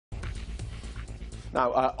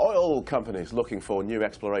Now, oil companies looking for new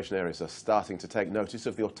exploration areas are starting to take notice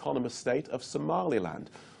of the autonomous state of Somaliland.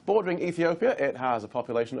 Bordering Ethiopia, it has a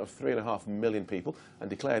population of 3.5 million people and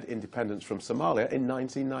declared independence from Somalia in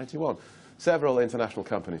 1991. Several international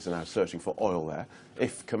companies are now searching for oil there.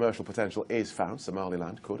 If commercial potential is found,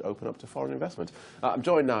 Somaliland could open up to foreign investment. I'm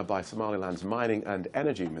joined now by Somaliland's Mining and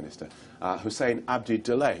Energy Minister, Xuseen Abdi.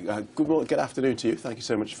 Good afternoon to you. Thank you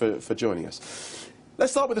so much for joining us.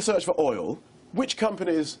 Let's start with the search for oil. Which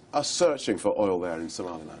companies are searching for oil there in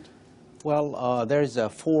Somaliland? Well, there's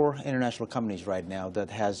 4 international companies right now that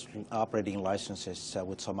has operating licenses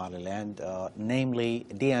with Somaliland, namely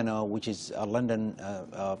DNO, which is a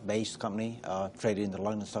London-based company traded in the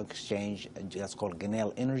London Stock Exchange. That's called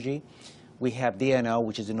Genel Energy. We have DNO,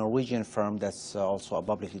 which is a Norwegian firm that's also a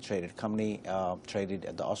publicly traded company, traded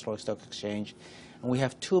at the Oslo Stock Exchange. And we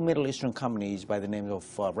have 2 Middle Eastern companies by the name of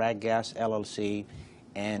Raggas LLC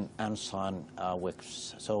and Ansan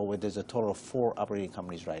Wicks. So there's a total of 4 operating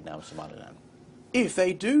companies right now in Somaliland. If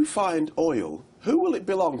they do find oil, who will it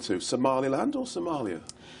belong to, Somaliland or Somalia?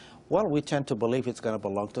 Well, we tend to believe it's going to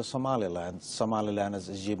belong to Somaliland. Somaliland,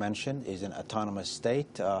 as you mentioned, is an autonomous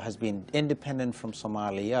state, has been independent from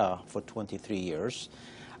Somalia for 23 years.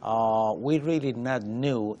 We really not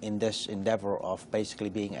new in this endeavor of basically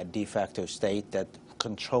being a de facto state that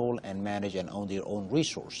control and manage and own their own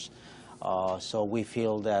resource. So we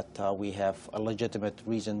feel that we have a legitimate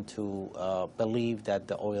reason to believe that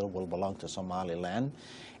the oil will belong to Somaliland.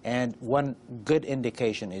 And one good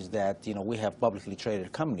indication is that, we have publicly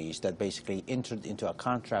traded companies that basically entered into a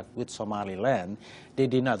contract with Somaliland. They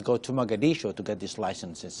did not go to Mogadishu to get these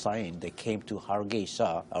licenses signed. They came to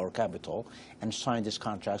Hargeisa, our capital, and signed these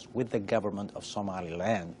contracts with the government of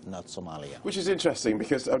Somaliland, not Somalia. Which is interesting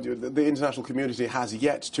because the international community has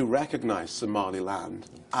yet to recognize Somaliland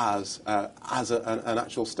as an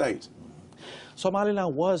actual state.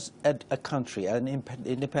 Somaliland was a country, an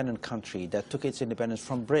independent country that took its independence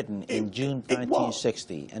from Britain in June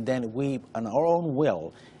 1960. And then we, on our own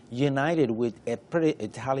will, united with a pretty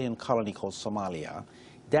Italian colony called Somalia.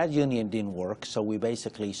 That union didn't work, so we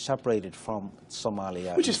basically separated from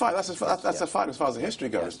Somalia. Which is fine. That's fine as far as the history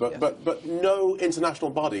goes. But no international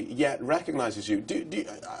body yet recognizes you.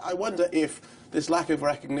 I wonder if this lack of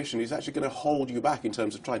recognition is actually going to hold you back in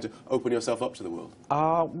terms of trying to open yourself up to the world.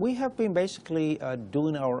 We have been basically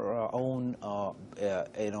doing our own,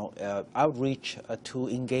 outreach to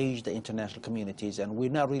engage the international communities, and we're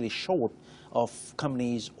not really short of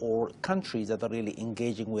companies or countries that are really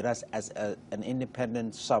engaging with us as an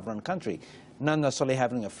independent sovereign country. Not necessarily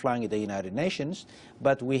having a flag in the United Nations,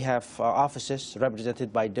 but we have offices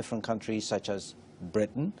represented by different countries such as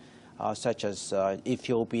Britain, such as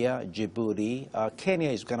Ethiopia, Djibouti. Kenya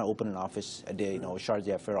is going to open an office,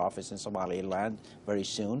 Sharjah Fair office in Somaliland very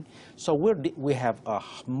soon. So we have a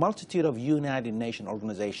multitude of United Nations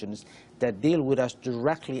organizations that deal with us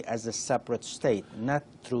directly as a separate state, not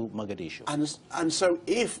through Mogadishu. And so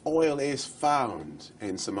if oil is found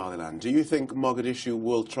in Somaliland, do you think Mogadishu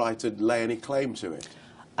will try to lay any claim to it?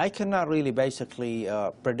 I cannot really basically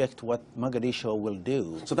predict what Mogadishu will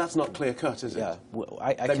do. So that's not clear-cut, is it? Yeah,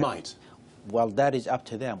 they might. Well, that is up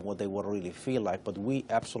to them, what they would really feel like. But we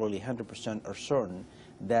absolutely 100% are certain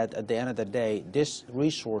that at the end of the day, this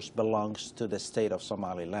resource belongs to the state of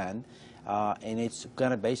Somaliland, and it's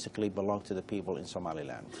going to basically belong to the people in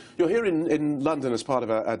Somaliland. You're here in London as part of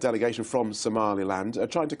a delegation from Somaliland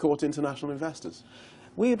trying to court international investors.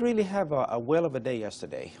 We really have a whale of a day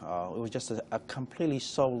yesterday. It was just a completely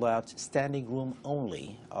sold-out, standing room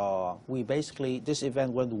only. This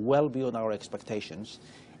event went well beyond our expectations,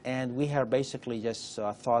 and we have basically just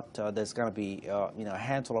thought there's going to be a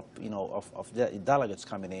handful of delegates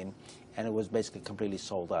coming in, and it was basically completely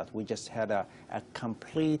sold out. We just had a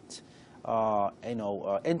complete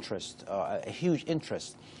interest, a huge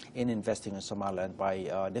interest in investing in Somaliland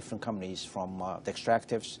by different companies, from the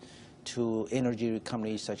extractives to energy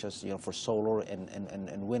companies such as for solar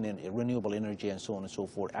and wind and renewable energy and so on and so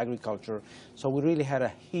forth, agriculture. So we really had a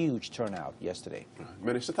huge turnout yesterday.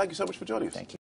 Minister, thank you so much for joining us. Thank you.